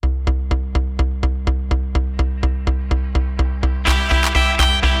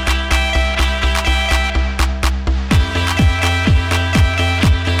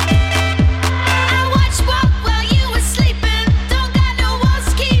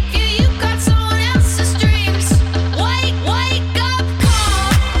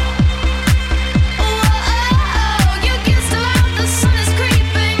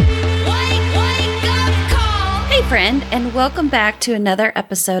welcome back to another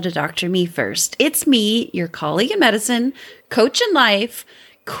episode of Dr. Me First. It's me, your colleague in medicine, coach in life,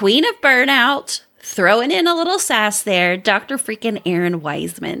 queen of burnout, throwing in a little sass there, Dr. freaking Errin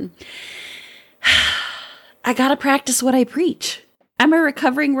Weisman. I gotta practice what I preach. I'm a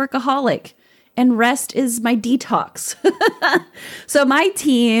recovering workaholic, and rest is my detox. So my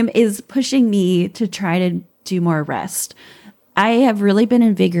team is pushing me to try to do more rest. I have really been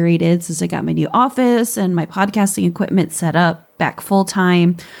invigorated since I got my new office and my podcasting equipment set up back full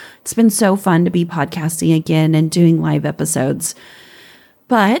time. It's been so fun to be podcasting again and doing live episodes.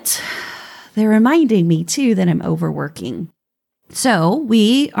 But they're reminding me too that I'm overworking. So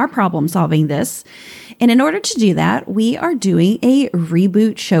we are problem solving this. And in order to do that, we are doing a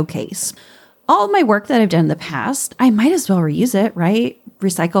reboot showcase. All of my work that I've done in the past, I might as well reuse it, right?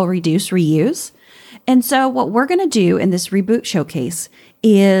 Recycle, reduce, reuse. And so what we're going to do in this reboot showcase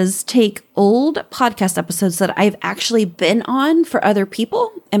is take old podcast episodes that I've actually been on for other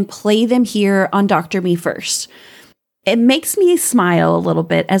people and play them here on Dr. Me First. It makes me smile a little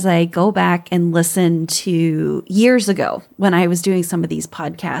bit as I go back and listen to years ago when I was doing some of these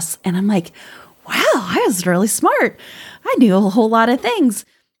podcasts. And I'm like, wow, I was really smart. I knew a whole lot of things.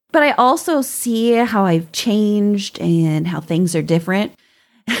 But I also see how I've changed and how things are different.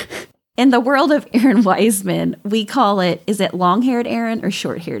 In the world of Errin Weisman, we call it, is it long-haired Errin or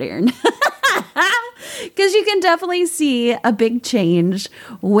short-haired Errin? Because you can definitely see a big change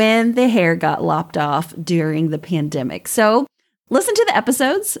when the hair got lopped off during the pandemic. So listen to the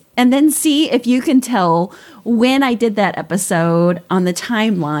episodes and then see if you can tell when I did that episode on the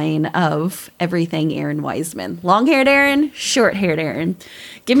timeline of everything Errin Weisman. Long-haired Errin, short-haired Errin.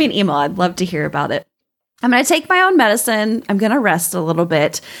 Give me an email. I'd love to hear about it. I'm going to take my own medicine. I'm going to rest a little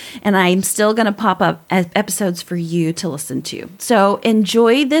bit, and I'm still going to pop up episodes for you to listen to. So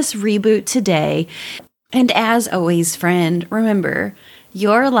enjoy this reboot today. And as always, friend, remember,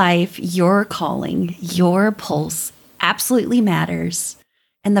 your life, your calling, your pulse absolutely matters.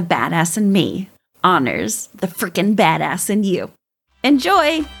 And the badass in me honors the freaking badass in you.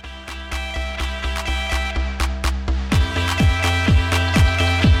 Enjoy.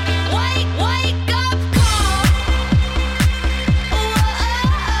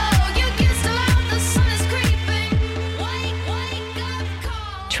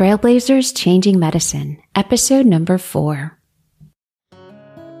 Trailblazers Changing Medicine, episode number 4.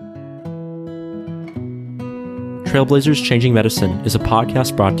 Trailblazers Changing Medicine is a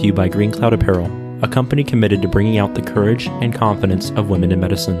podcast brought to you by Green Cloud Apparel, a company committed to bringing out the courage and confidence of women in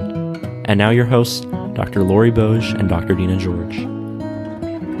medicine. And now your hosts, Dr. Lori Boge and Dr. Dina George.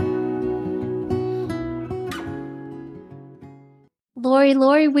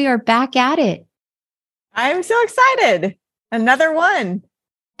 Lori, we are back at it. I'm so excited. Another one.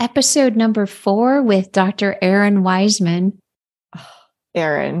 Episode number 4 with Dr. Errin Weisman. Oh,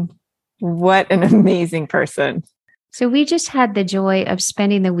 Errin, what an amazing person. So we just had the joy of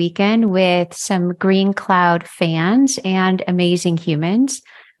spending the weekend with some Green Cloud fans and amazing humans.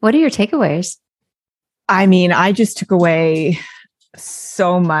 What are your takeaways? I mean, I just took away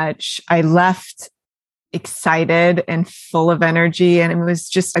so much. I left excited and full of energy, and it was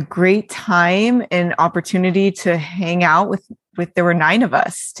just a great time and opportunity to hang out with there were 9 of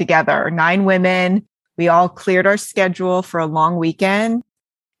us together, 9 women. We all cleared our schedule for a long weekend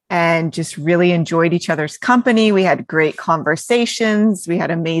and just really enjoyed each other's company. We had great conversations. We had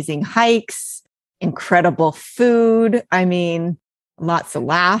amazing hikes, incredible food. I mean, lots of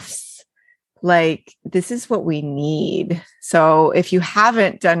laughs. Like, this is what we need. So if you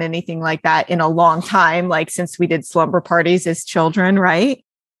haven't done anything like that in a long time, like since we did slumber parties as children, right?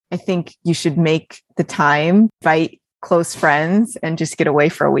 I think you should make the time, invite close friends, and just get away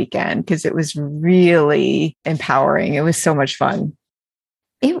for a weekend, because it was really empowering. It was so much fun.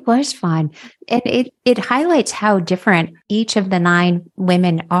 It was fun. And it highlights how different each of the 9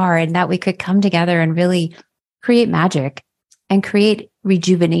 women are, and that we could come together and really create magic and create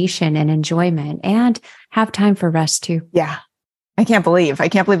rejuvenation and enjoyment and have time for rest too. Yeah. I can't believe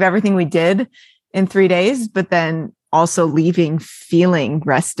everything we did in 3 days, but then also leaving feeling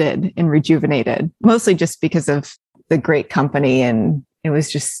rested and rejuvenated, mostly just because of the great company. And it was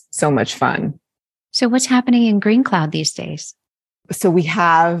just so much fun. So what's happening in Green Cloud these days? So we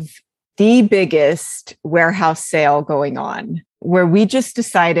have the biggest warehouse sale going on, where we just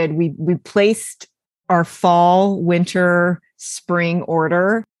decided we placed our fall, winter, spring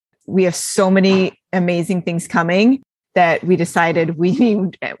order. We have so many amazing things coming that we decided we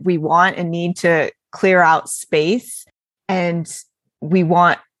want and need to clear out space, and we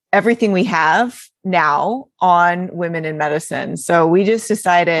want everything we have now on women in medicine. So we just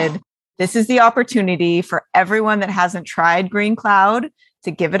decided this is the opportunity for everyone that hasn't tried Green Cloud to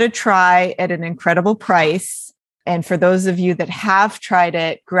give it a try at an incredible price. And for those of you that have tried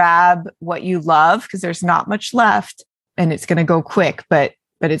it, grab what you love because there's not much left and it's going to go quick, but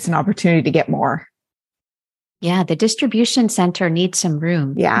it's an opportunity to get more. Yeah, the distribution center needs some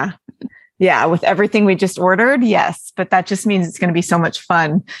room. Yeah. Yeah, with everything we just ordered, yes. But that just means it's going to be so much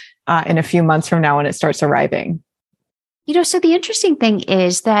fun in a few months from now when it starts arriving. So the interesting thing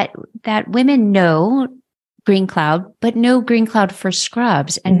is that women know Green Cloud, but know Green Cloud for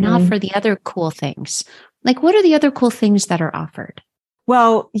scrubs and not for the other cool things. Like, what are the other cool things that are offered?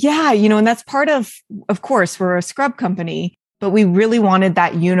 Well, yeah, and that's part of course, we're a scrub company, but we really wanted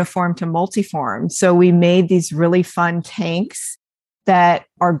that uniform to multiform. So we made these really fun tanks that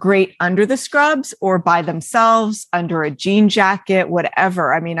are great under the scrubs or by themselves, under a jean jacket,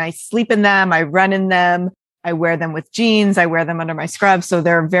 whatever. I mean, I sleep in them, I run in them. I wear them with jeans. I wear them under my scrubs. So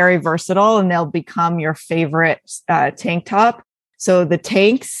they're very versatile and they'll become your favorite tank top. So the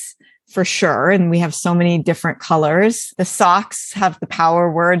tanks for sure. And we have so many different colors. The socks have the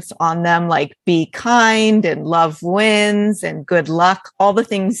power words on them like be kind and love wins and good luck. All the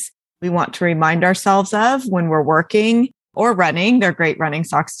things we want to remind ourselves of when we're working or running. They're great running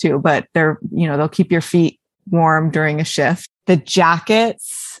socks too, but they'll keep your feet warm during a shift. The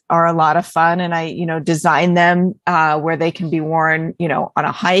jackets are a lot of fun. And I, design them where they can be worn, on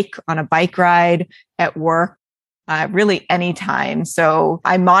a hike, on a bike ride, at work, really anytime. So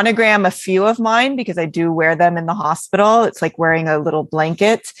I monogram a few of mine because I do wear them in the hospital. It's like wearing a little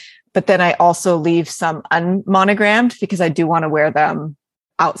blanket, but then I also leave some unmonogrammed because I do want to wear them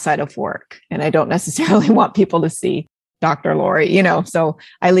outside of work. And I don't necessarily want people to see Dr. Lori, so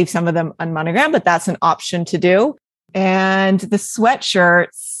I leave some of them unmonogrammed, but that's an option to do. And the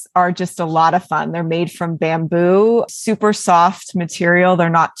sweatshirts are just a lot of fun. They're made from bamboo, super soft material. They're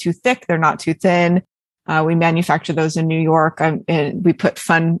not too thick. They're not too thin. We manufacture those in New York, and we put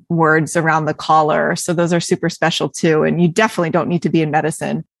fun words around the collar. So those are super special too. And you definitely don't need to be in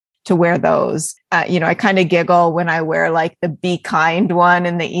medicine to wear those. I kind of giggle when I wear like the be kind one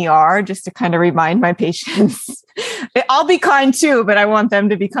in the ER, just to kind of remind my patients, I'll be kind too, but I want them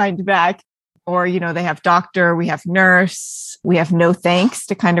to be kind back. Or, they have doctor, we have nurse, we have no thanks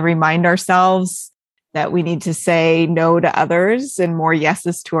to kind of remind ourselves that we need to say no to others and more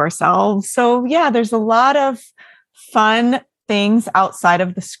yeses to ourselves. So yeah, there's a lot of fun things outside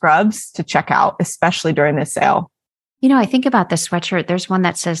of the scrubs to check out, especially during this sale. I think about the sweatshirt. There's one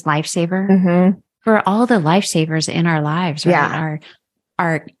that says lifesaver for all the lifesavers in our lives, right? Yeah.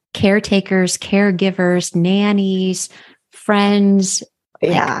 Our caretakers, caregivers, nannies, friends.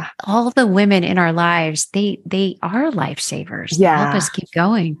 Yeah. Like all the women in our lives, they are lifesavers. Yeah. They help us keep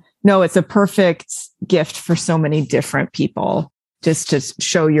going. No, it's a perfect gift for so many different people just to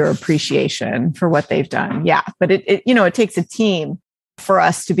show your appreciation for what they've done. Yeah. But it takes a team for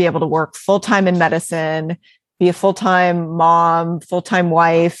us to be able to work full-time in medicine, be a full-time mom, full-time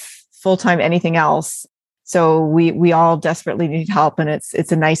wife, full-time anything else. So we all desperately need help. And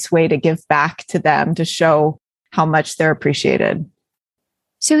it's a nice way to give back to them to show how much they're appreciated.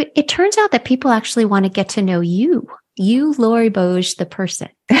 So it turns out that people actually want to get to know you, Lori Boge, the person.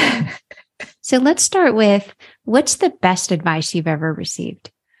 So let's start with, what's the best advice you've ever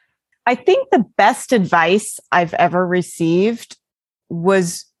received? I think the best advice I've ever received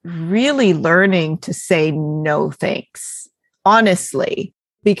was really learning to say no thanks, honestly,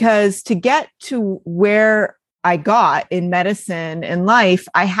 because to get to where I got in medicine and life,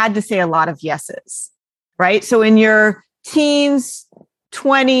 I had to say a lot of yeses, right? So in your teens,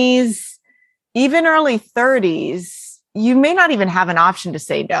 20s, even early 30s, you may not even have an option to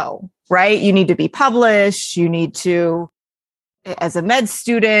say no, right? You need to be published. You need to, as a med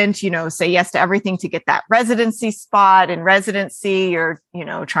student, say yes to everything to get that residency spot. In residency, you're,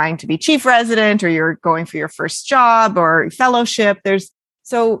 trying to be chief resident, or you're going for your first job or fellowship.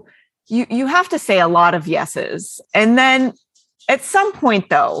 So you have to say a lot of yeses. And then at some point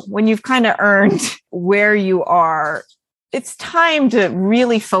though, when you've kind of earned where you are, it's time to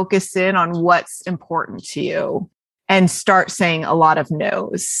really focus in on what's important to you and start saying a lot of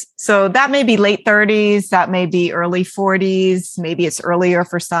no's. So that may be late 30s, that may be early 40s, maybe it's earlier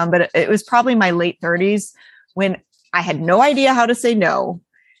for some, but it was probably my late 30s when I had no idea how to say no,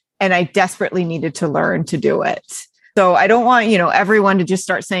 and I desperately needed to learn to do it. So I don't want, everyone to just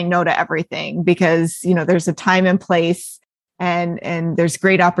start saying no to everything, because, there's a time and place, and there's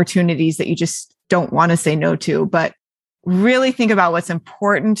great opportunities that you just don't want to say no to, but really think about what's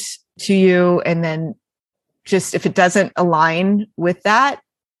important to you. And then just, if it doesn't align with that,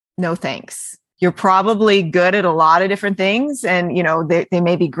 no thanks. you're probably good at a lot of different things. And, they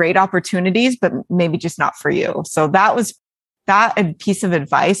may be great opportunities, but maybe just not for you. So that was that a piece of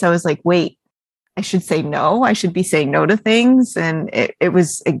advice. I was like, wait, I should say no. I should be saying no to things. And it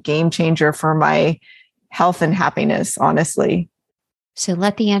was a game changer for my health and happiness, honestly. So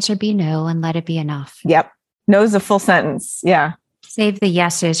let the answer be no and let it be enough. Yep. No is a full sentence. Yeah. Save the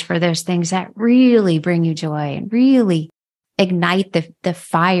yeses for those things that really bring you joy and really ignite the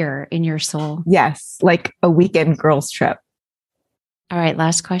fire in your soul. Yes. Like a weekend girls trip. All right.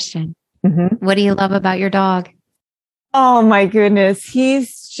 Last question. Mm-hmm. What do you love about your dog? Oh my goodness.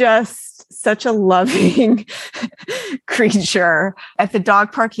 He's just such a loving creature. At the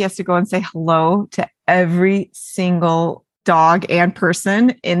dog park, he has to go and say hello to every single dog and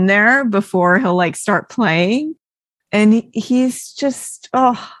person in there before he'll start playing. And he's just,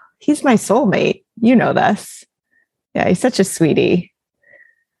 he's my soulmate. You know this. Yeah, he's such a sweetie.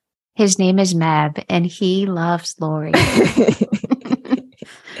 His name is Meb, and he loves Lori.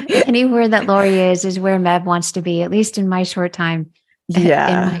 Anywhere that Lori is where Meb wants to be, at least in my short time.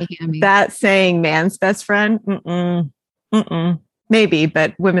 Yeah. In Miami. That saying man's best friend? Maybe,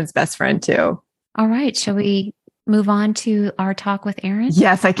 but women's best friend too. All right. Shall we move on to our talk with Errin?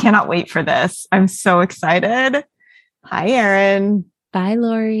 Yes, I cannot wait for this. I'm so excited. Hi, Errin. Bye,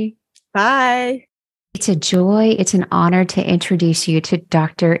 Lori. Bye. It's a joy. It's an honor to introduce you to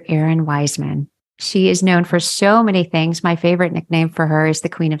Dr. Errin Weisman. She is known for so many things. My favorite nickname for her is the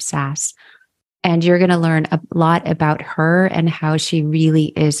Queen of Sass. And you're going to learn a lot about her and how she really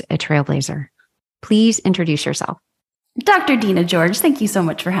is a trailblazer. Please introduce yourself. Dr. Dina George, thank you so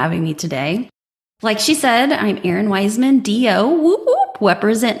much for having me today. Like she said, I'm Errin Weisman, DO, whoop, whoop,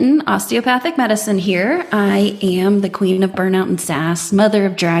 representing osteopathic medicine here. I am the queen of burnout and sass, mother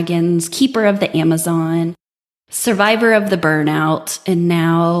of dragons, keeper of the Amazon, survivor of the burnout, and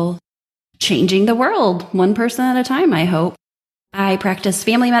now changing the world one person at a time, I hope. I practice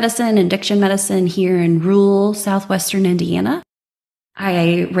family medicine and addiction medicine here in rural southwestern Indiana.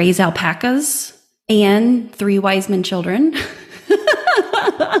 I raise alpacas and 3 Weisman children.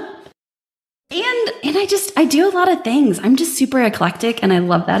 And I do a lot of things. I'm just super eclectic, and I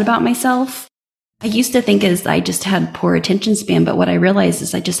love that about myself. I used to think I just had poor attention span, but what I realized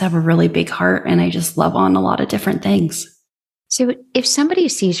is I just have a really big heart, and I just love on a lot of different things. So if somebody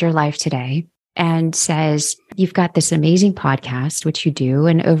sees your life today and says, you've got this amazing podcast, which you do,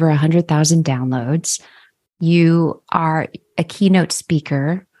 and over 100,000 downloads, you are a keynote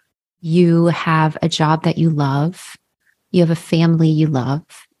speaker, you have a job that you love, you have a family you love,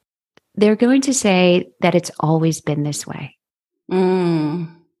 they're going to say that it's always been this way.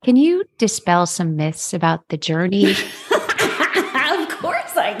 Can you dispel some myths about the journey? Of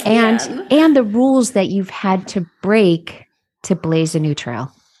course I can. And the rules that you've had to break to blaze a new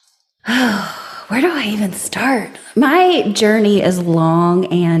trail? Where do I even start? My journey is long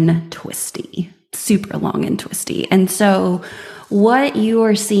and twisty, super long and twisty. And so what you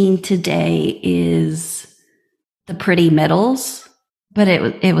are seeing today is the pretty middles, but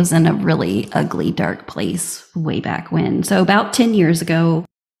it was in a really ugly, dark place way back when. So about 10 years ago,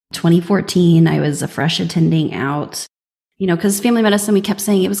 2014, I was a fresh attending out, because family medicine, we kept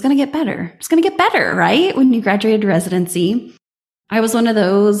saying it was going to get better. It's going to get better, right? When you graduated residency. I was one of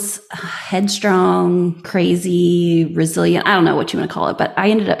those headstrong, crazy, resilient, I don't know what you want to call it, but I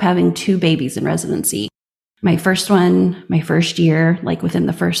ended up having 2 babies in residency. My first one, my first year, like within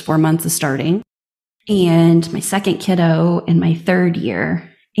the first 4 months of starting, and my second kiddo in my 3rd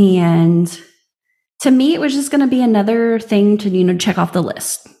year. And to me, it was just going to be another thing to, check off the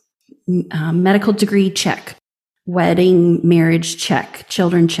list. Medical degree, check. Wedding, marriage, check.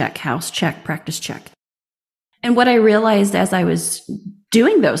 Children, check. House, check. Practice, check. And what I realized as I was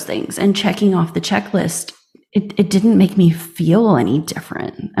doing those things and checking off the checklist, it didn't make me feel any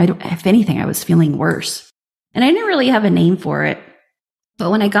different. If anything, I was feeling worse. And I didn't really have a name for it. But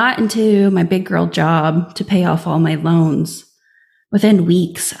when I got into my big girl job to pay off all my loans, within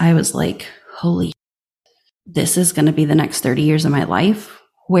weeks, I was like, holy, this is going to be the next 30 years of my life.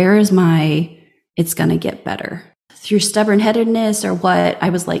 Where is it's going to get better? Through stubborn-headedness or what?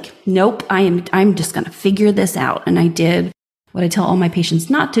 I was like, nope, I'm just going to figure this out. And I did what I tell all my patients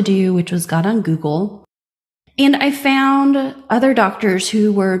not to do, which was got on Google. And I found other doctors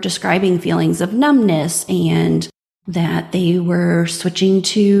who were describing feelings of numbness and that they were switching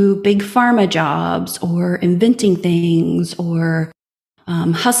to big pharma jobs or inventing things or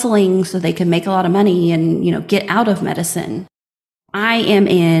hustling so they could make a lot of money and, get out of medicine. I am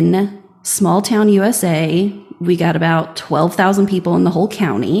in small town USA. We got about 12,000 people in the whole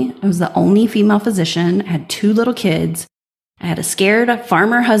county. I was the only female physician. I had 2 little kids. I had a scared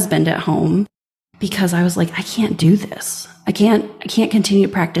farmer husband at home. because I was like, I can't do this. I can't continue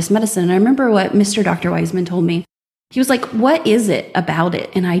to practice medicine. And I remember what Dr. Weisman told me. He was like, what is it about it?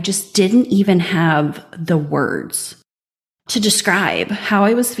 And I just didn't even have the words to describe how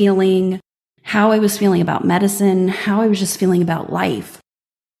I was feeling about medicine, how I was just feeling about life.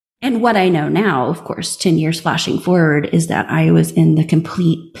 And what I know now, of course, 10 years flashing forward, is that I was in the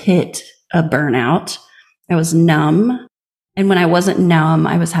complete pit of burnout. I was numb. And when I wasn't numb,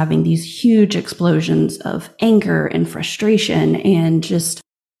 I was having these huge explosions of anger and frustration and just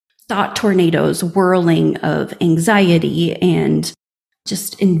thought tornadoes whirling of anxiety and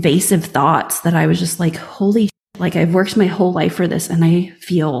just invasive thoughts that I was just like, holy, like I've worked my whole life for this and I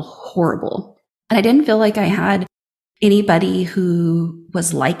feel horrible. And I didn't feel like I had anybody who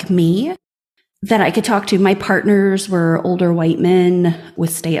was like me that I could talk to. My partners were older white men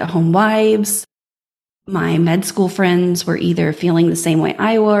with stay-at-home wives. My med school friends were either feeling the same way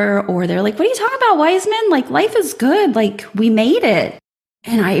I were, or they're like, what are you talking about, Weisman? Like, life is good. Like, we made it.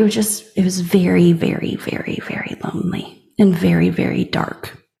 And it was very, very, very, very lonely and very, very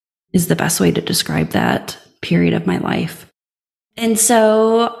dark is the best way to describe that period of my life. And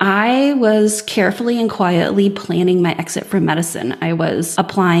so I was carefully and quietly planning my exit from medicine. I was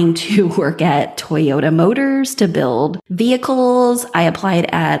applying to work at Toyota Motors to build vehicles. I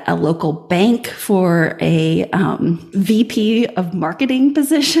applied at a local bank for a VP of marketing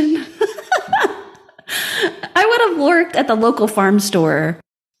position. I would have worked at the local farm store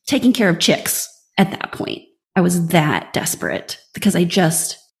taking care of chicks at that point. I was that desperate because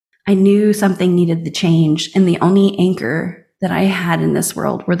I knew something needed to change. And the only anchor that I had in this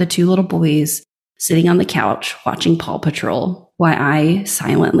world were the two little boys sitting on the couch watching Paw Patrol while I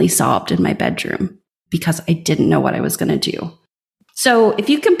silently sobbed in my bedroom because I didn't know what I was going to do. So if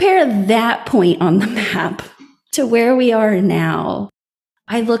you compare that point on the map to where we are now,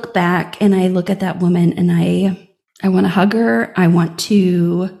 I look back and I look at that woman and I want to hug her. I want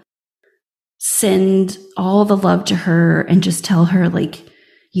to send all the love to her and just tell her, like,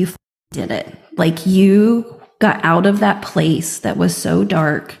 you did it. Like, you got out of that place that was so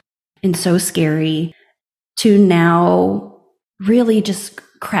dark and so scary to now really just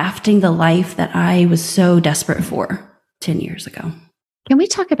crafting the life that I was so desperate for 10 years ago. Can we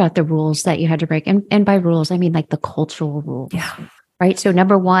talk about the rules that you had to break? And by rules, I mean like the cultural rules. Yeah. Right. So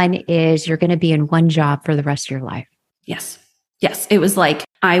number one is you're going to be in one job for the rest of your life. Yes. Yes. It was like,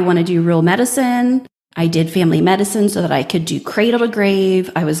 I want to do real medicine. I did family medicine so that I could do cradle to grave.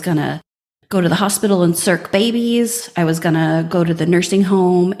 I was going to go to the hospital and circ babies. I was going to go to the nursing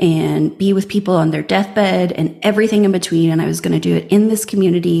home and be with people on their deathbed and everything in between. And I was going to do it in this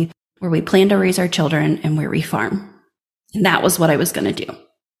community where we plan to raise our children and where we farm. And that was what I was going to do.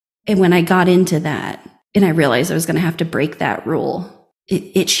 And when I got into that and I realized I was going to have to break that rule,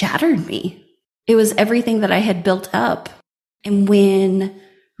 it shattered me. It was everything that I had built up. And when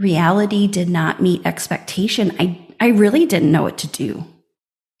reality did not meet expectation, I really didn't know what to do.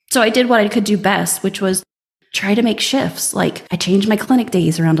 So I did what I could do best, which was try to make shifts. Like, I changed my clinic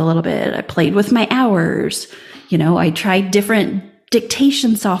days around a little bit. I played with my hours. I tried different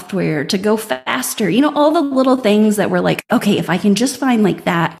dictation software to go faster. All the little things that were like, okay, if I can just find like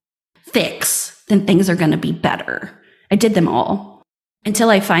that fix, then things are going to be better. I did them all until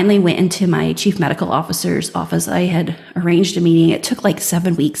I finally went into my chief medical officer's office. I had arranged a meeting. It took like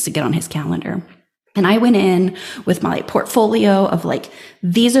 7 weeks to get on his calendar. And I went in with my portfolio of like,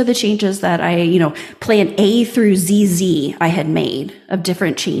 these are the changes that plan A through ZZ I had made of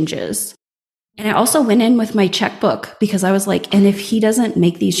different changes. And I also went in with my checkbook because I was like, and if he doesn't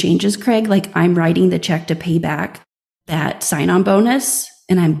make these changes, Craig, like, I'm writing the check to pay back that sign-on bonus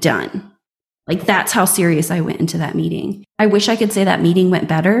and I'm done. Like, that's how serious I went into that meeting. I wish I could say that meeting went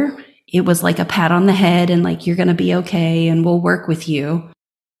better. It was like a pat on the head and like, you're going to be okay and we'll work with you.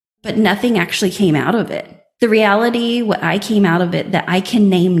 But nothing actually came out of it. The reality, what I came out of it that I can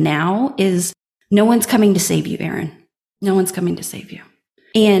name now is no one's coming to save you, Errin. No one's coming to save you.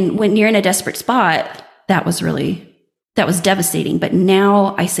 And when you're in a desperate spot, that was devastating. But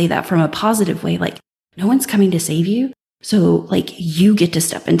now I say that from a positive way, like, no one's coming to save you. So like, you get to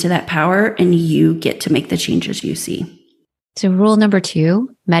step into that power and you get to make the changes you see. So rule number 2,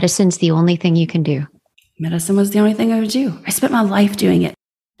 medicine's the only thing you can do. Medicine was the only thing I would do. I spent my life doing it.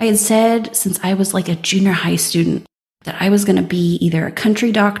 I had said since I was like a junior high student that I was going to be either a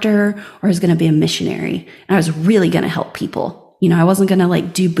country doctor or I was going to be a missionary. And I was really going to help people. I wasn't going to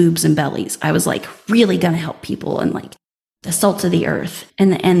like do boobs and bellies. I was like really going to help people and like the salt of the earth.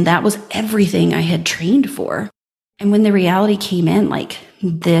 And that was everything I had trained for. And when the reality came in, like,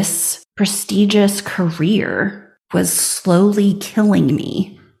 this prestigious career was slowly killing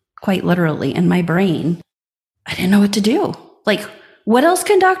me quite literally, in my brain. I didn't know what to do. Like, what else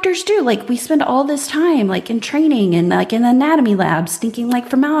can doctors do? Like, we spend all this time like in training and like in the anatomy lab stinking like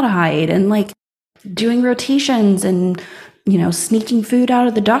formaldehyde and like doing rotations and, you know, sneaking food out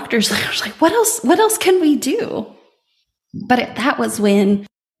of the doctor's. I was like, what else can we do? But that was when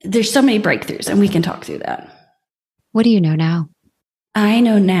there's so many breakthroughs, and we can talk through that. What do you know now? I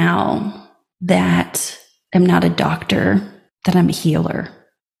know now that I'm not a doctor, that I'm a healer,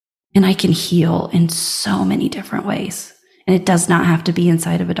 and I can heal in so many different ways. And it does not have to be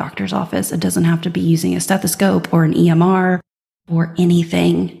inside of a doctor's office. It doesn't have to be using a stethoscope or an EMR or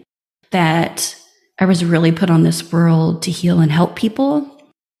anything. That I was really put on this world to heal and help people.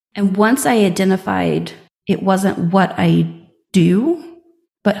 And once I identified it wasn't what I do,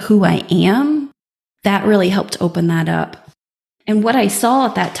 but who I am, that really helped open that up. And what I saw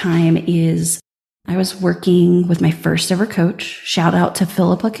at that time is I was working with my first ever coach. Shout out to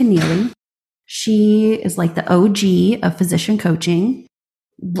Philippa Keneally. She is like the OG of physician coaching.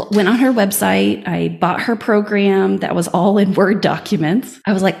 Went on her website. I bought her program that was all in Word documents.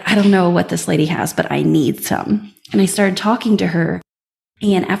 I was like, I don't know what this lady has, but I need some. And I started talking to her.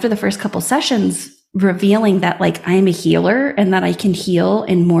 And after the first couple sessions, revealing that like I'm a healer and that I can heal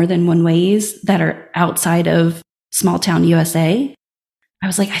in more than one ways that are outside of small town USA, I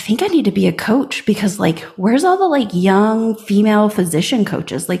was like, I think I need to be a coach, because like, where's all the like young female physician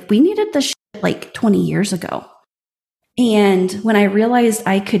coaches? Like, we needed this shit like 20 years ago. And when I realized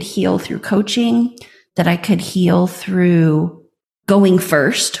I could heal through coaching, that I could heal through going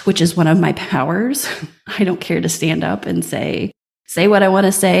first, which is one of my powers. I don't care to stand up and say what I want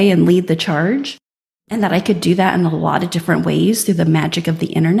to say and lead the charge. And that I could do that in a lot of different ways through the magic of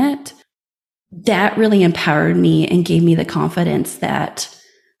the internet. That really empowered me and gave me the confidence that,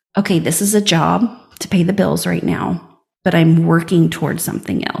 okay, this is a job to pay the bills right now, but I'm working towards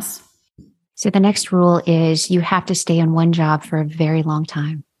something else. So the next rule is you have to stay in one job for a very long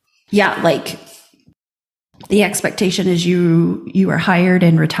time. Yeah, like the expectation is you are hired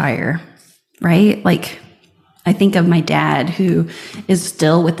and retire, right? Like I think of my dad, who is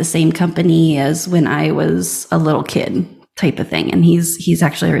still with the same company as when I was a little kid type of thing. And he's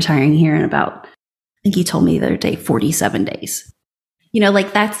actually retiring here in about, I think he told me the other day, 47 days. You know,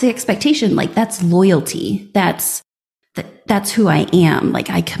 like that's the expectation. Like that's loyalty. That's who I am. Like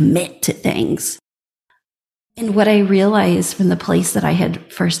I commit to things. And what I realized from the place that I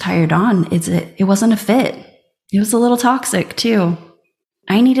had first hired on is it wasn't a fit. It was a little toxic too.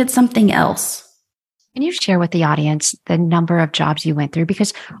 I needed something else. Can you share with the audience the number of jobs you went through?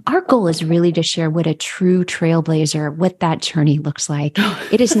 Because our goal is really to share what a true trailblazer, what that journey looks like.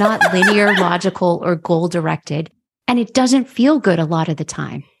 It is not linear, logical, or goal-directed, and it doesn't feel good a lot of the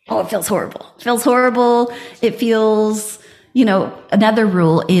time. Oh, it feels horrible. It feels horrible. It feels, another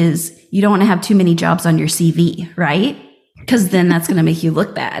rule is you don't want to have too many jobs on your CV, right? Because then that's going to make you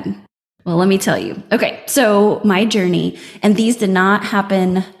look bad. Well, let me tell you. Okay, so my journey, and these did not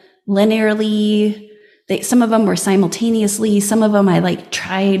happen linearly. Some of them were simultaneously. Some of them I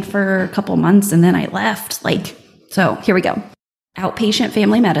tried for a couple months and then I left. So here we go. Outpatient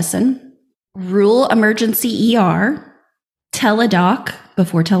family medicine, rural emergency ER, teledoc,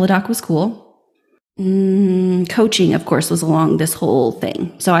 before teledoc was cool. Coaching, of course, was along this whole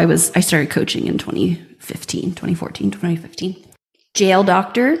thing. So I started coaching in 2015. Jail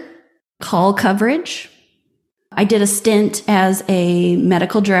doctor, call coverage. I did a stint as a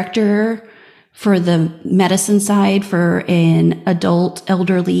medical director for the medicine side for an adult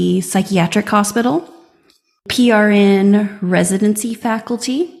elderly psychiatric hospital, PRN residency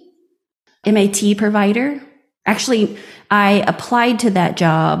faculty, MAT provider. Actually, I applied to that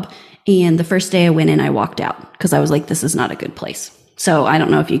job, and the first day I went in, I walked out because I was like, this is not a good place. So I don't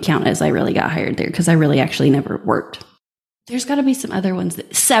know if you count as I really got hired there, because I really actually never worked. There's got to be some other ones.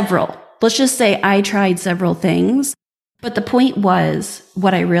 Several. Let's just say I tried several things. But the point was,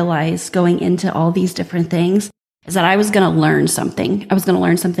 what I realized going into all these different things is that I was going to learn something. I was going to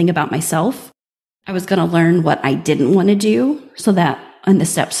learn something about myself. I was going to learn what I didn't want to do, so that on the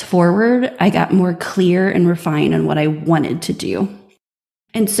steps forward, I got more clear and refined on what I wanted to do.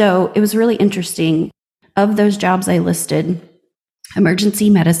 And so it was really interesting. Of those jobs I listed,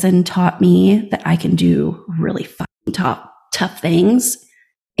 emergency medicine taught me that I can do really fucking tough things,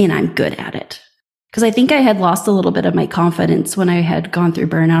 and I'm good at it. Because I think I had lost a little bit of my confidence when I had gone through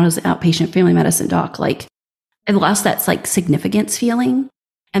burnout as an outpatient family medicine doc. I lost that significance feeling.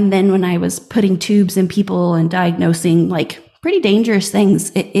 And then when I was putting tubes in people and diagnosing pretty dangerous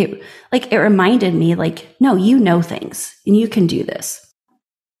things, it reminded me no, you know things and you can do this.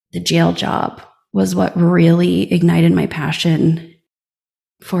 The jail job was what really ignited my passion.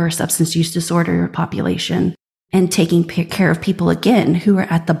 for a substance use disorder population and taking care of people again who are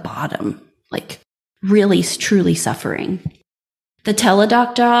at the bottom, like really truly suffering. The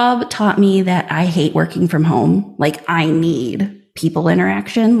teledoc job taught me that I hate working from home. Like I need people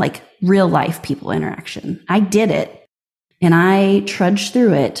interaction, like real life people interaction. I did it and I trudged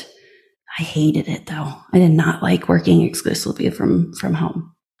through it. I hated it though. I did not like working exclusively from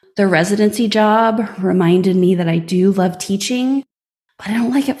home. The residency job reminded me that I do love teaching, but I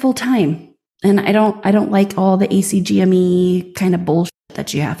don't like it full time. And I don't like all the ACGME kind of bullshit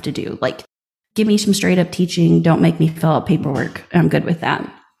that you have to do. Like, give me some straight up teaching. Don't make me fill out paperwork. I'm good with that.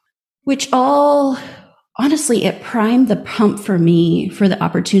 Which all, honestly, it primed the pump for me for the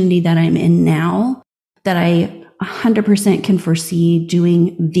opportunity that I'm in now, that I 100% can foresee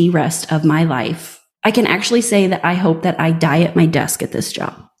doing the rest of my life. I can actually say that I hope that I die at my desk at this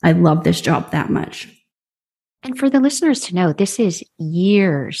job. I love this job that much. And for the listeners to know, this is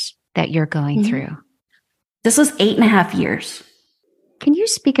years that you're going through. This was 8.5 years. Can you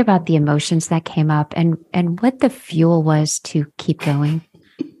speak about the emotions that came up and what the fuel was to keep going?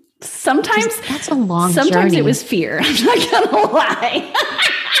 Sometimes that's a long Sometimes journey. It was fear. I'm not gonna lie.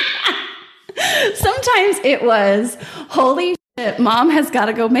 Sometimes it was, holy shit, mom has got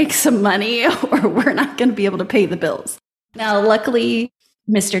to go make some money or we're not going to be able to pay the bills. Now, luckily,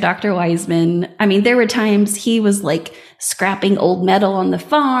 Mr. Dr. Weisman, I mean, there were times he was like scrapping old metal on the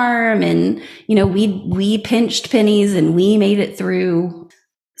farm and, you know, we pinched pennies and we made it through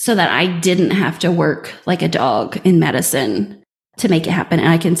so that I didn't have to work like a dog in medicine to make it happen. And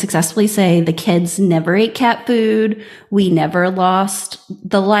I can successfully say the kids never ate cat food. We never lost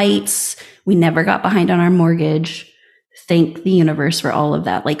the lights. We never got behind on our mortgage. Thank the universe for all of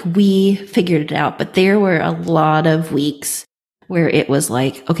that. Like we figured it out, but there were a lot of weeks where it was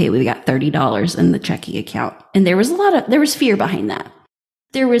like, okay, we got $30 in the checking account. And there was fear behind that.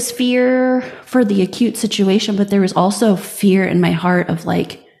 There was fear for the acute situation, but there was also fear in my heart of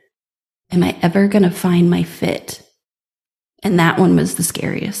like, am I ever going to find my fit? And that one was the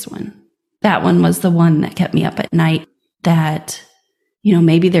scariest one. That one was the one that kept me up at night, that, you know,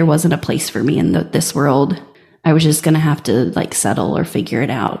 maybe there wasn't a place for me in this world. I was just going to have to like settle or figure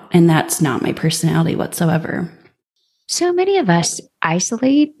it out. And that's not my personality whatsoever. So many of us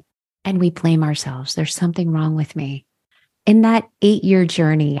isolate and we blame ourselves. There's something wrong with me. In that 8-year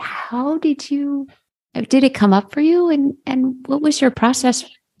journey, how did it come up for you? And what was your process?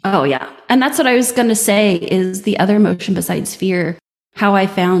 Oh, yeah. And that's what I was going to say is the other emotion besides fear. How I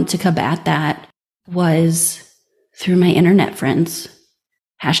found to combat that was through my internet friends,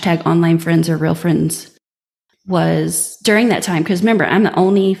 #online friends or real friends. Was during that time, because remember, I'm the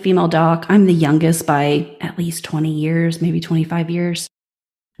only female doc. I'm the youngest by at least 20 years, maybe 25 years.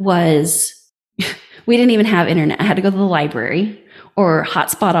 We didn't even have internet. I had to go to the library or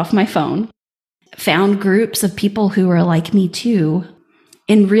hotspot off my phone. Found groups of people who were like me too,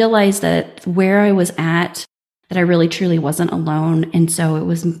 and realized that where I was at, that I really truly wasn't alone. And so it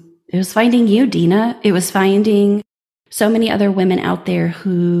was finding you, Dina. It was finding so many other women out there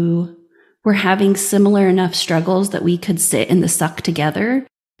who were having similar enough struggles that we could sit in the suck together,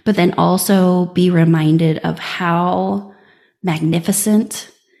 but then also be reminded of how magnificent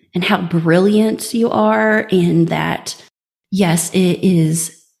and how brilliant you are, in that, yes, it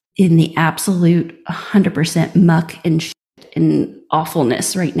is in the absolute 100% muck and shit and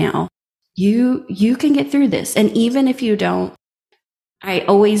awfulness right now. You can get through this. And even if you don't, I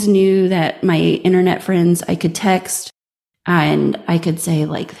always knew that my internet friends, I could text and I could say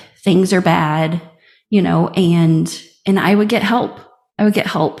like, things are bad, you know, and I would get help. I would get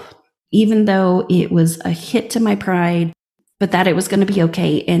help, even though it was a hit to my pride, but that it was going to be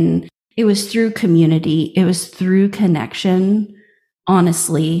okay. And it was through community. It was through connection,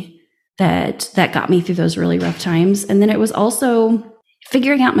 honestly, that got me through those really rough times. And then it was also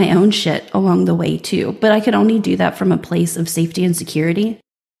figuring out my own shit along the way too. But I could only do that from a place of safety and security.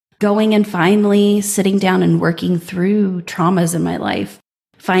 Going and finally sitting down and working through traumas in my life.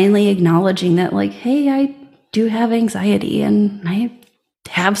 Finally acknowledging that like, hey, I do have anxiety and I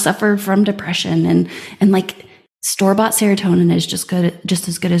have suffered from depression, and like store-bought serotonin is just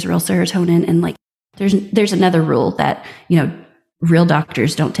as good as real serotonin. And like, there's another rule that, you know, real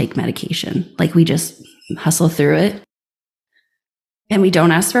doctors don't take medication. Like we just hustle through it and we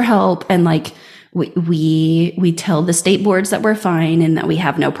don't ask for help. And like, we tell the state boards that we're fine and that we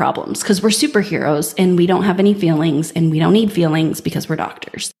have no problems because we're superheroes and we don't have any feelings and we don't need feelings because we're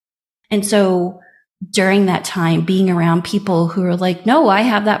doctors. And so during that time, being around people who are like, no, I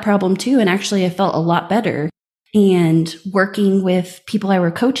have that problem too. And actually I felt a lot better, and working with people I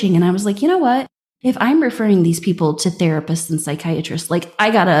were coaching. And I was like, you know what? if I'm referring these people to therapists and psychiatrists, like I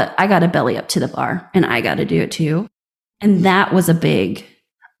gotta belly up to the bar and I gotta do it too. And that was a big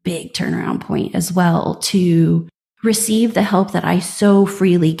turnaround point as well, to receive the help that I so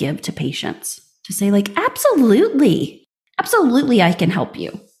freely give to patients, to say like, absolutely, I can help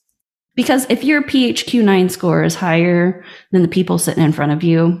you. Because if your PHQ-9 score is higher than the people sitting in front of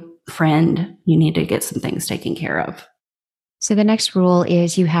you, friend, you need to get some things taken care of. So the next rule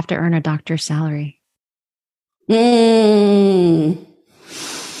is you have to earn a doctor's salary. Oh,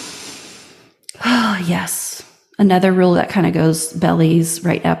 yes. Another rule that kind of bellies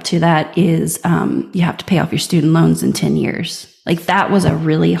right up to that is you have to pay off your student loans in 10 years. Like that was a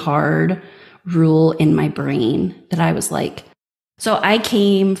really hard rule in my brain that I was like, so I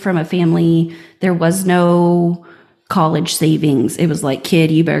came from a family, there was no college savings. It was like, kid,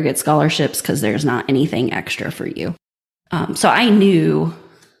 you better get scholarships because there's not anything extra for you. So I knew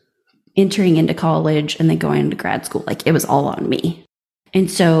entering into college and then going into grad school, like it was all on me. And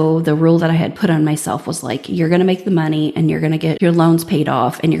so the rule that I had put on myself was like, you're going to make the money and you're going to get your loans paid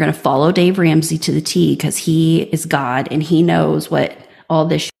off and you're going to follow Dave Ramsey to the T because he is God and he knows what all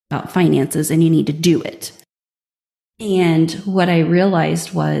this about finances and you need to do it. And what I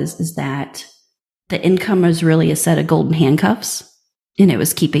realized is that the income was really a set of golden handcuffs and it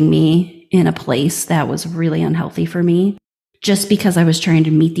was keeping me in a place that was really unhealthy for me just because I was trying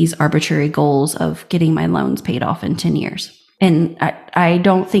to meet these arbitrary goals of getting my loans paid off in 10 years. And I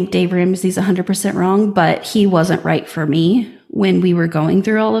don't think Dave Ramsey's 100% wrong, but he wasn't right for me when we were going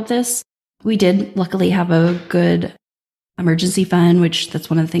through all of this. We did luckily have a good emergency fund, which that's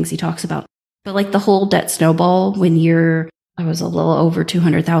one of the things he talks about. But like the whole debt snowball, I was a little over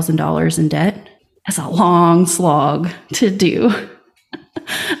 $200,000 in debt. That's a long slog to do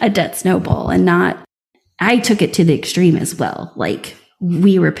a debt snowball I took it to the extreme as well. Like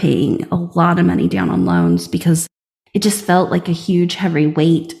we were paying a lot of money down on loans because it just felt like a huge, heavy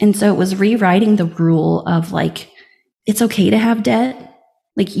weight. And so it was rewriting the rule of like, it's okay to have debt.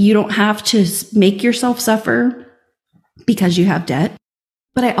 Like you don't have to make yourself suffer because you have debt.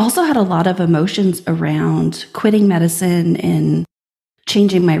 But I also had a lot of emotions around quitting medicine and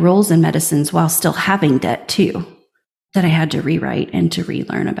changing my roles in medicines while still having debt too, that I had to rewrite and to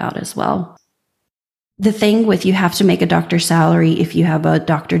relearn about as well. The thing with you have to make a doctor's salary if you have a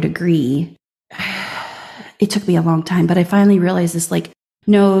doctor degree, it took me a long time, but I finally realized this, like,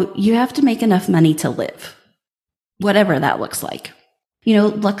 no, you have to make enough money to live, whatever that looks like. You know,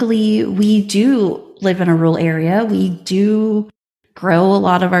 luckily we do live in a rural area. We do grow a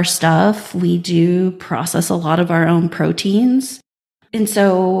lot of our stuff. We do process a lot of our own proteins. And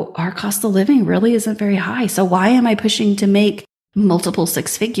so our cost of living really isn't very high. So why am I pushing to make multiple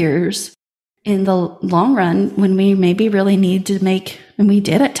six figures in the long run when we maybe really need to make, and we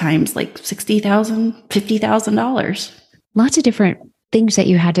did at times, like $60,000, $50,000? Lots of different things that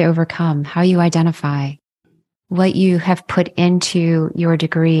you had to overcome, how you identify what you have put into your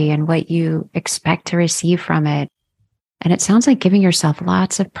degree and what you expect to receive from it. And it sounds like giving yourself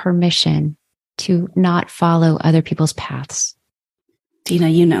lots of permission to not follow other people's paths. Dina,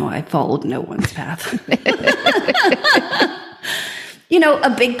 you know I followed no one's path. You know, a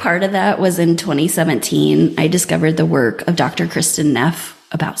big part of that was in 2017, I discovered the work of Dr. Kristen Neff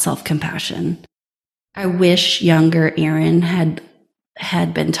about self-compassion. I wish younger Errin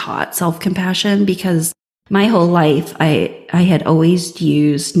had been taught self-compassion because my whole life, I had always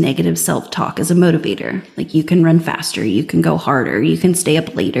used negative self-talk as a motivator. Like you can run faster, you can go harder, you can stay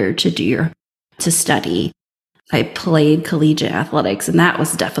up later to study. I played collegiate athletics and that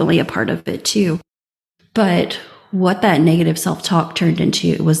was definitely a part of it too. But what that negative self-talk turned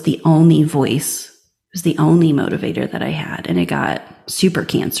into was the only voice, it was the only motivator that I had, and it got super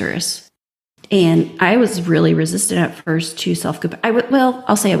cancerous. And I was really resistant at first to self-compassion.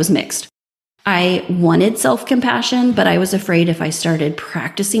 I'll say I was mixed. I wanted self-compassion, but I was afraid if I started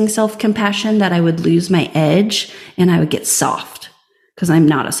practicing self-compassion that I would lose my edge and I would get soft, because I'm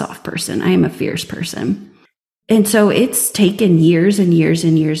not a soft person. I am a fierce person. And so it's taken years and years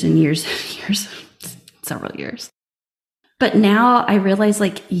and years and years and years, several years. But now I realize,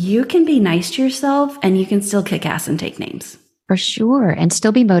 like, you can be nice to yourself and you can still kick ass and take names. For sure. And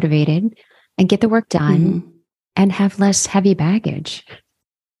still be motivated and get the work done and have less heavy baggage.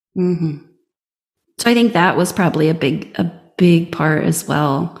 Mm-hmm. So I think that was probably a big part as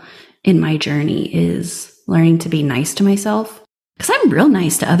well in my journey, is learning to be nice to myself. Because I'm real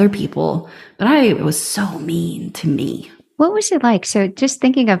nice to other people, but I was so mean to me. What was it like? So just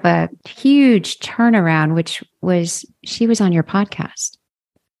thinking of a huge turnaround, which was, she was on your podcast.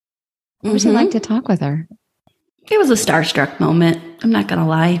 What was it like to talk with her? It was a starstruck moment. I'm not going to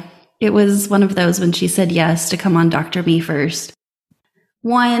lie. It was one of those when she said yes to come on Dr. Me First.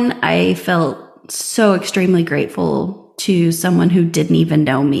 One, I felt so extremely grateful to someone who didn't even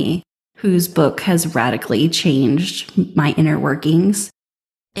know me, whose book has radically changed my inner workings.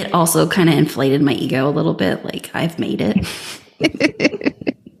 It also kind of inflated my ego a little bit, like I've made it.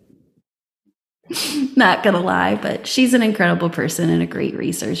 Not gonna lie, but she's an incredible person and a great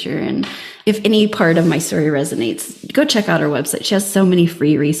researcher. And if any part of my story resonates, go check out her website. She has so many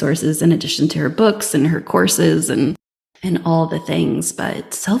free resources in addition to her books and her courses and all the things.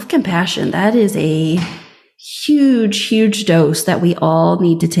 But self-compassion, that is a huge, huge dose that we all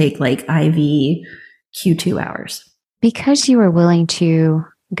need to take, like IV Q2 hours. Because you were willing to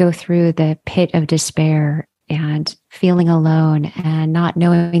go through the pit of despair and feeling alone and not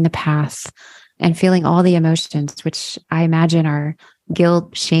knowing the path and feeling all the emotions, which I imagine are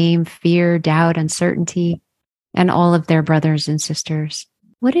guilt, shame, fear, doubt, uncertainty, and all of their brothers and sisters.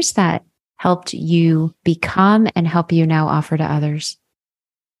 What has that helped you become and help you now offer to others?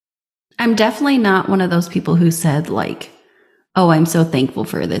 I'm definitely not one of those people who said like, oh, I'm so thankful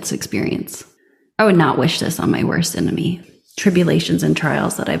for this experience. I would not wish this on my worst enemy. Tribulations and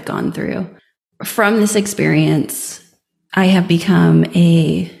trials that I've gone through. From this experience, I have become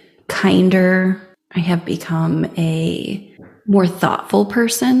a kinder, I have become a more thoughtful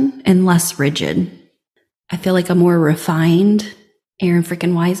person and less rigid. I feel like a more refined Errin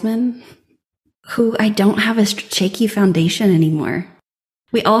freaking Weisman, who I don't have a shaky foundation anymore.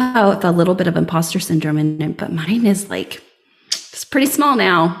 We all have a little bit of imposter syndrome in it, but mine is like, it's pretty small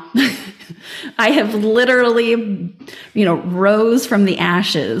now. I have literally, rose from the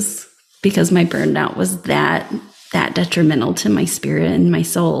ashes because my burnout was that detrimental to my spirit and my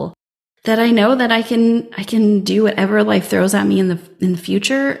soul, that I know that I can do whatever life throws at me in the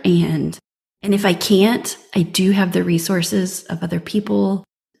future. And if I can't, I do have the resources of other people,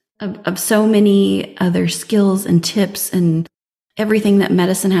 of so many other skills and tips and everything that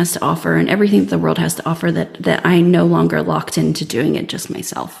medicine has to offer and everything that the world has to offer, that I'm no longer locked into doing it just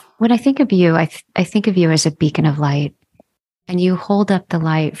myself. When I think of you, I think of you as a beacon of light, and you hold up the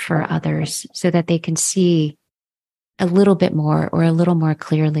light for others so that they can see a little bit more or a little more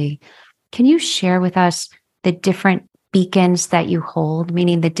clearly. Can you share with us the different beacons that you hold,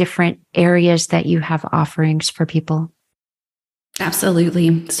 meaning the different areas that you have offerings for people?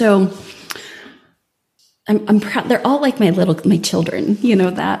 Absolutely. So I'm proud. They're all like my children,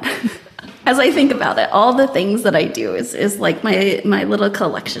 that. As I think about it, all the things that I do is like my little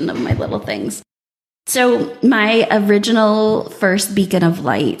collection of my little things. So my original first beacon of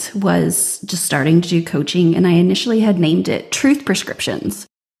light was just starting to do coaching. And I initially had named it Truth Prescriptions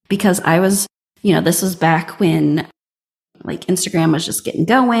because I was, this was back when like Instagram was just getting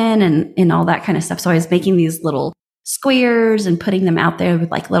going and all that kind of stuff. So I was making these little squares and putting them out there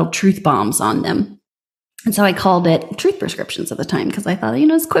with like little truth bombs on them. And so I called it Truth Prescriptions at the time because I thought,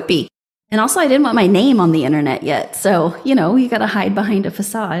 it's quippy. And also I didn't want my name on the internet yet. So, you got to hide behind a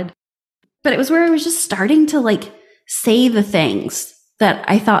facade. But it was where I was just starting to like say the things that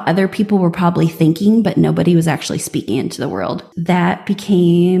I thought other people were probably thinking, but nobody was actually speaking into the world. That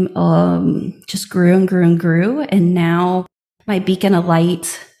became, just grew and grew and grew. And now my beacon of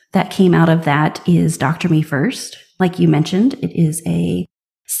light that came out of that is Dr. Me First. Like you mentioned, it is a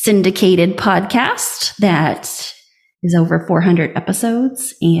syndicated podcast that is over 400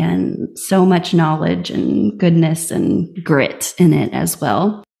 episodes and so much knowledge and goodness and grit in it as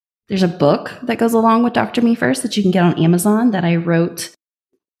well. There's a book that goes along with Dr. Me First that you can get on Amazon that I wrote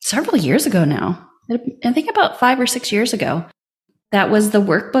several years ago now. I think about 5 or 6 years ago. That was the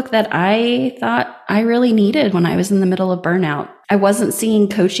workbook that I thought I really needed when I was in the middle of burnout. I wasn't seeing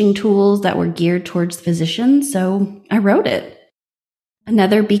coaching tools that were geared towards physicians, so I wrote it.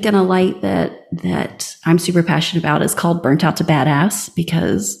 Another beacon of light that I'm super passionate about is called Burnt Out to Badass,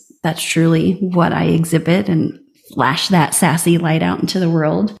 because that's truly what I exhibit and flash that sassy light out into the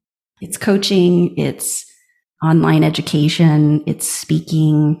world. It's coaching, it's online education, it's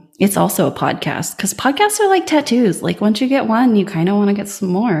speaking. It's also a podcast because podcasts are like tattoos. Like once you get one, you kind of want to get some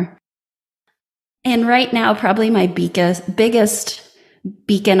more. And right now, probably my biggest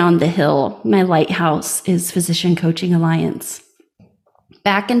beacon on the hill, my lighthouse, is Physician Coaching Alliance.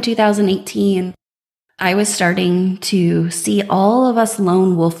 Back in 2018, I was starting to see all of us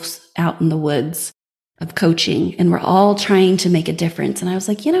lone wolves out in the woods of coaching, and we're all trying to make a difference. And I was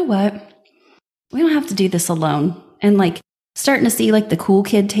like, you know what? We don't have to do this alone. And like starting to see like the cool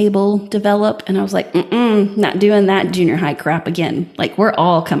kid table develop. And I was like, not doing that junior high crap again. Like we're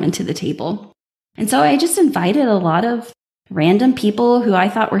all coming to the table. And so I just invited a lot of random people who I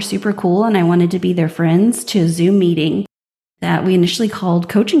thought were super cool and I wanted to be their friends to a Zoom meeting that we initially called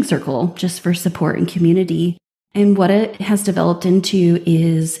Coaching Circle, just for support and community. And what it has developed into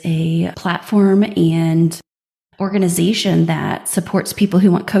is a platform and organization that supports people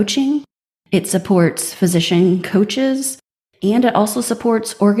who want coaching. It supports physician coaches, and it also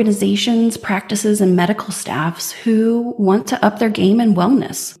supports organizations, practices, and medical staffs who want to up their game in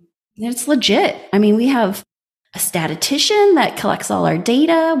wellness. And it's legit. I mean, we have a statistician that collects all our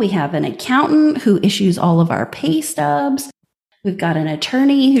data. We have an accountant who issues all of our pay stubs. We've got an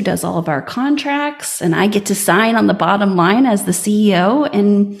attorney who does all of our contracts, and I get to sign on the bottom line as the CEO.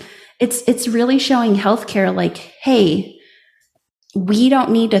 And it's really showing healthcare like, hey, we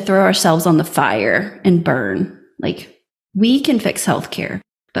don't need to throw ourselves on the fire and burn. Like, we can fix healthcare,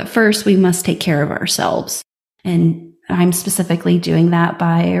 but first we must take care of ourselves. And I'm specifically doing that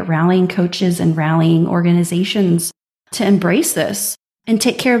by rallying coaches and rallying organizations to embrace this and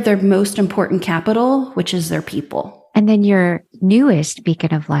take care of their most important capital, which is their people. And then your newest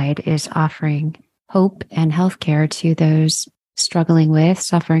beacon of light is offering hope and healthcare to those struggling with,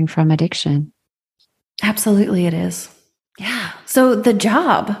 suffering from addiction. Absolutely, it is. Yeah. So the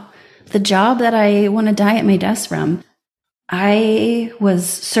job that I want to die at my desk from, I was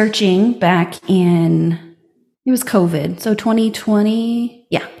searching back in, it was COVID. So 2020.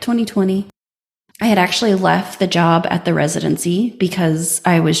 Yeah, 2020. I had actually left the job at the residency because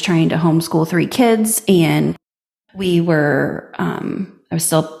I was trying to homeschool 3 kids, and we were, I was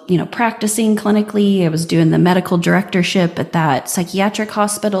still, practicing clinically. I was doing the medical directorship at that psychiatric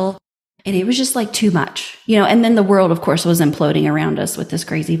hospital. And it was just like too much, and then the world, of course, was imploding around us with this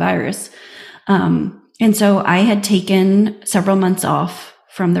crazy virus. And so I had taken several months off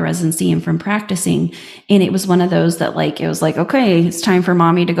from the residency and from practicing. And it was one of those that it was like, okay, it's time for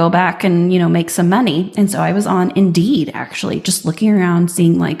mommy to go back and, make some money. And so I was on Indeed, actually, just looking around,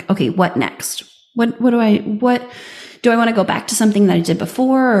 seeing like, okay, what next? What do I want to go back to something that I did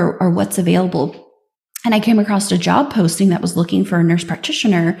before, or what's available? And I came across a job posting that was looking for a nurse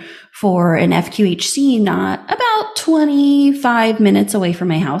practitioner for an FQHC, not about 25 minutes away from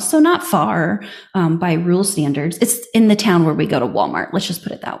my house. So not far by rule standards. It's in the town where we go to Walmart. Let's just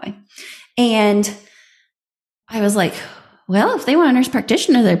put it that way. And I was like, well, if they want a nurse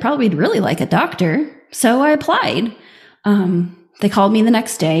practitioner, they probably would really like a doctor. So I applied. They called me the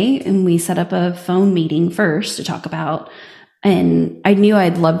next day, and we set up a phone meeting first to talk about. And I knew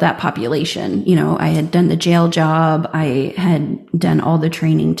I'd love that population. I had done the jail job. I had done all the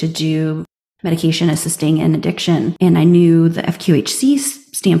training to do medication assisting and addiction. And I knew the FQHC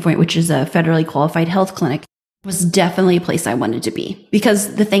standpoint, which is a federally qualified health clinic, was definitely a place I wanted to be.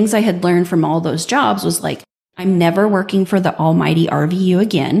 Because the things I had learned from all those jobs was like, I'm never working for the almighty RVU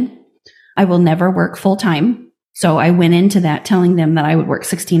again. I will never work full time. So I went into that telling them that I would work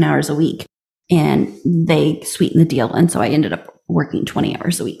 16 hours a week. And they sweetened the deal. And so I ended up working 20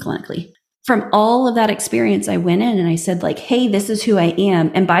 hours a week clinically. From all of that experience, I went in and I said like, hey, this is who I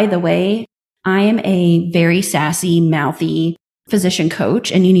am. And by the way, I am a very sassy, mouthy physician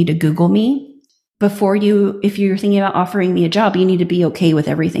coach, and you need to Google me if you're thinking about offering me a job, you need to be okay with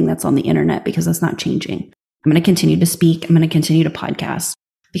everything that's on the internet, because that's not changing. I'm going to continue to speak. I'm going to continue to podcast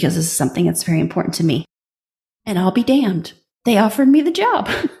because this is something that's very important to me. And I'll be damned. They offered me the job.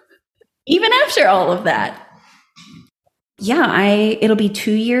 Even after all of that. Yeah, it'll be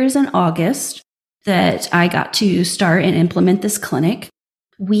 2 years in August that I got to start and implement this clinic.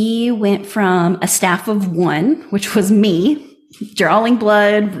 We went from a staff of 1, which was me, drawing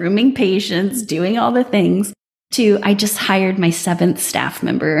blood, rooming patients, doing all the things, to I just hired my 7th staff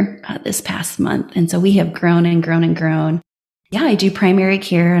member this past month. And so we have grown and grown and grown. Yeah, I do primary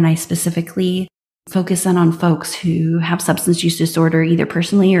care, and I specifically focus on folks who have substance use disorder, either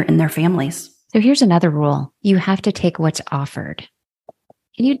personally or in their families. So here's another rule. You have to take what's offered.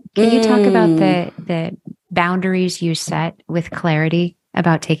 Can you talk about the boundaries you set with clarity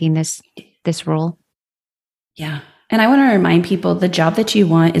about taking this role? Yeah. And I want to remind people, the job that you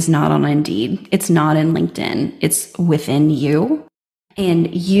want is not on Indeed. It's not in LinkedIn. It's within you.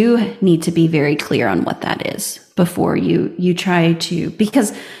 And you need to be very clear on what that is before you try to,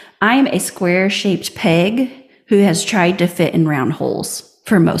 because I'm a square-shaped peg who has tried to fit in round holes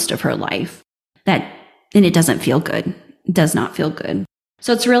for most of her life. And it doesn't feel good. It does not feel good.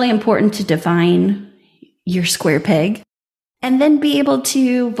 So it's really important to define your square peg and then be able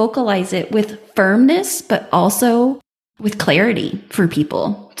to vocalize it with firmness, but also with clarity for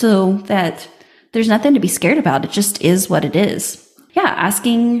people so that there's nothing to be scared about. It just is what it is. Yeah,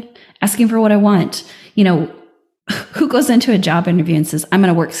 asking for what I want. Who goes into a job interview and says, I'm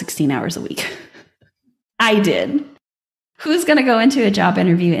going to work 16 hours a week? I did. Who's going to go into a job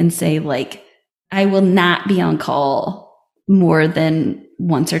interview and say, like, I will not be on call more than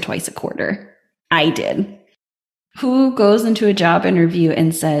once or twice a quarter. I did. Who goes into a job interview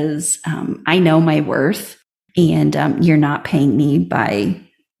and says, I know my worth and you're not paying me by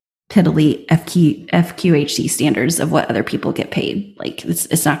piddly FQHC standards of what other people get paid. Like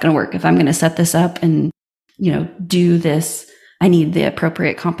it's not going to work. If I'm going to set this up and, do this, I need the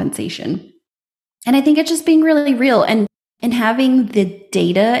appropriate compensation. And I think it's just being really real and having the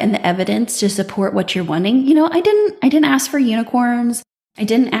data and the evidence to support what you're wanting. I didn't ask for unicorns. I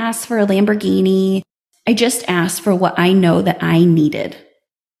didn't ask for a Lamborghini. I just asked for what I know that I needed.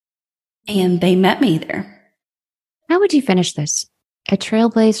 And they met me there. How would you finish this? A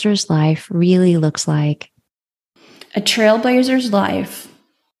trailblazer's life really looks like? A trailblazer's life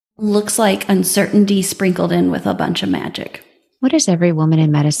looks like uncertainty sprinkled in with a bunch of magic. What does every woman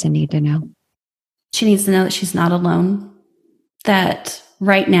in medicine need to know? She needs to know that she's not alone, that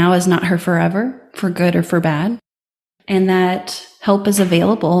right now is not her forever, for good or for bad, and that help is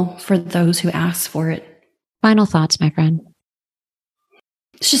available for those who ask for it. Final thoughts, my friend.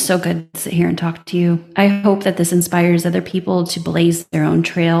 It's just so good to sit here and talk to you. I hope that this inspires other people to blaze their own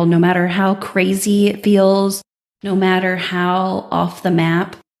trail, no matter how crazy it feels, no matter how off the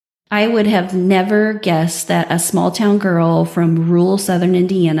map. I would have never guessed that a small town girl from rural southern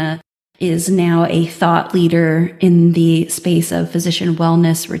Indiana is now a thought leader in the space of physician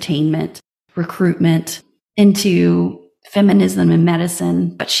wellness, retainment, recruitment into feminism and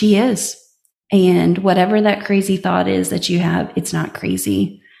medicine, but she is. And whatever that crazy thought is that you have, it's not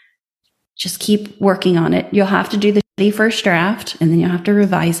crazy. Just keep working on it. You'll have to do the shitty first draft, and then you'll have to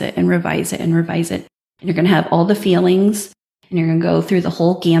revise it and revise it and revise it. And you're going to have all the feelings, and you're going to go through the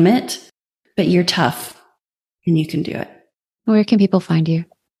whole gamut, but you're tough, and you can do it. Where can people find you?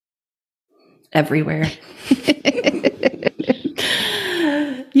 Everywhere.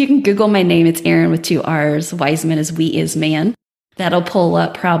 You can Google my name. It's Errin with 2 R's. Weisman is We Is Man. That'll pull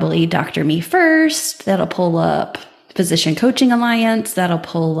up probably Dr. Me First. That'll pull up Physician Coaching Alliance. That'll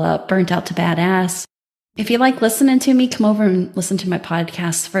pull up Burnt Out to Badass. If you like listening to me, come over and listen to my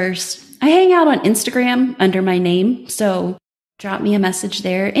podcast first. I hang out on Instagram under my name, so drop me a message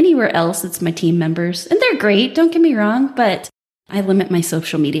there. Anywhere else, it's my team members. And they're great, don't get me wrong, but I limit my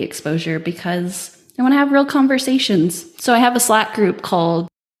social media exposure because I want to have real conversations. So I have a Slack group called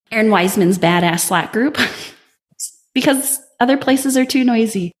Errin Weisman's Badass Slack group because other places are too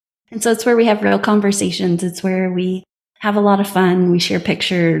noisy. And so it's where we have real conversations. It's where we have a lot of fun. We share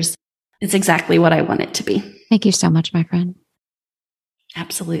pictures. It's exactly what I want it to be. Thank you so much, my friend.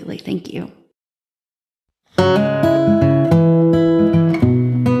 Absolutely. Thank you.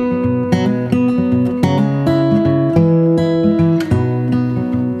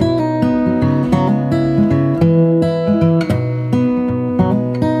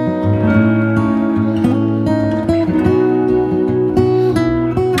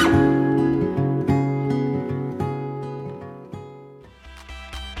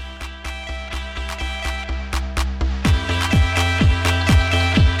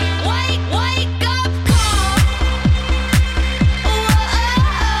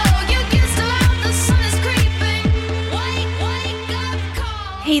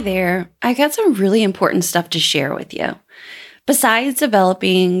 Hey there, I got some really important stuff to share with you. Besides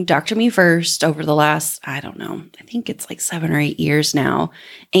developing Dr. Me First over the last, I think it's like 7 or 8 years now,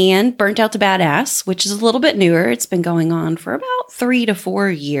 and Burnt Out to Badass, which is a little bit newer. It's been going on for about 3 to 4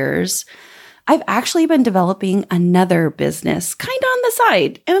 years. I've actually been developing another business kind of on the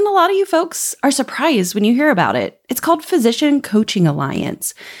side, and a lot of you folks are surprised when you hear about it. It's called Physician Coaching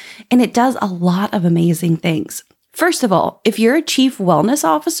Alliance, and it does a lot of amazing things. First of all, if you're a chief wellness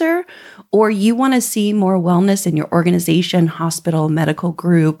officer or you want to see more wellness in your organization, hospital, medical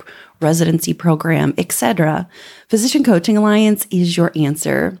group, residency program, etc., Physician Coaching Alliance is your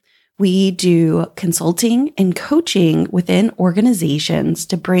answer. We do consulting and coaching within organizations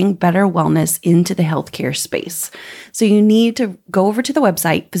to bring better wellness into the healthcare space. So you need to go over to the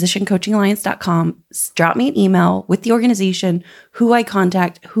website, physiciancoachingalliance.com, drop me an email with the organization, who I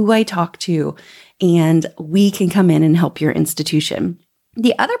contact, who I talk to, and we can come in and help your institution.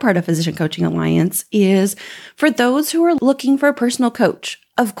 The other part of Physician Coaching Alliance is for those who are looking for a personal coach.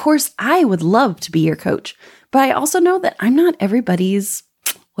 Of course, I would love to be your coach, but I also know that I'm not everybody's,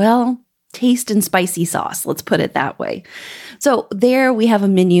 taste and spicy sauce. Let's put it that way. So there we have a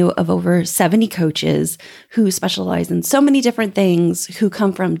menu of over 70 coaches who specialize in so many different things, who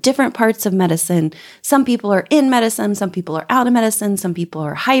come from different parts of medicine. Some people are in medicine, some people are out of medicine, some people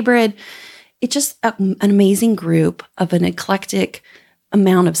are hybrid. It's just an amazing group of an eclectic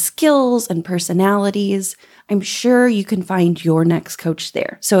amount of skills and personalities. I'm sure you can find your next coach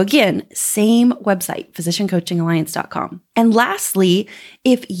there. So again, same website, physiciancoachingalliance.com. And lastly,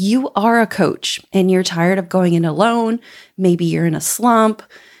 if you are a coach and you're tired of going it alone, maybe you're in a slump,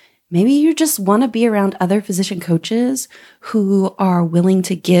 maybe you just want to be around other physician coaches who are willing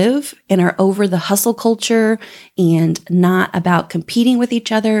to give and are over the hustle culture and not about competing with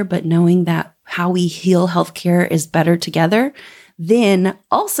each other, but knowing that how we heal healthcare is better together, then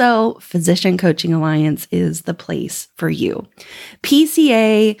also Physician Coaching Alliance is the place for you.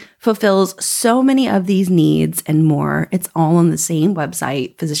 PCA fulfills so many of these needs and more. It's all on the same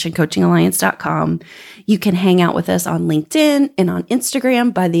website, physiciancoachingalliance.com. You can hang out with us on LinkedIn and on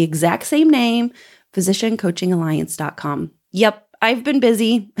Instagram by the exact same name, physiciancoachingalliance.com. Yep, I've been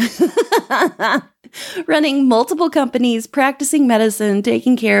busy. Running multiple companies, practicing medicine,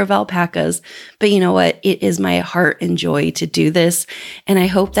 taking care of alpacas. But you know what? It is my heart and joy to do this. And I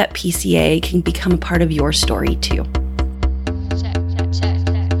hope that PCA can become a part of your story too.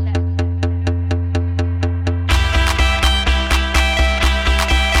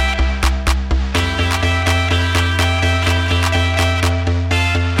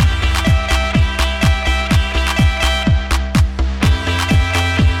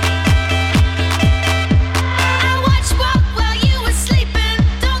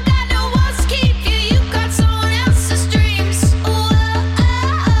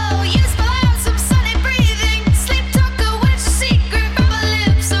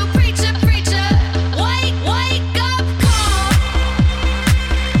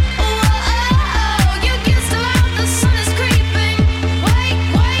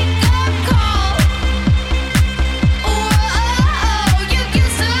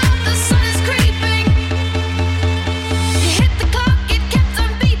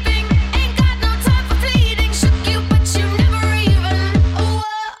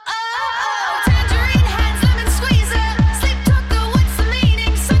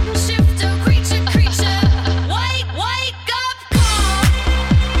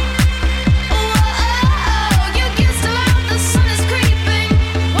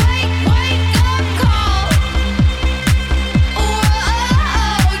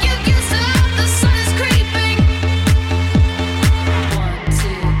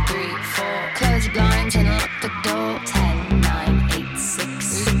 Blinds and lock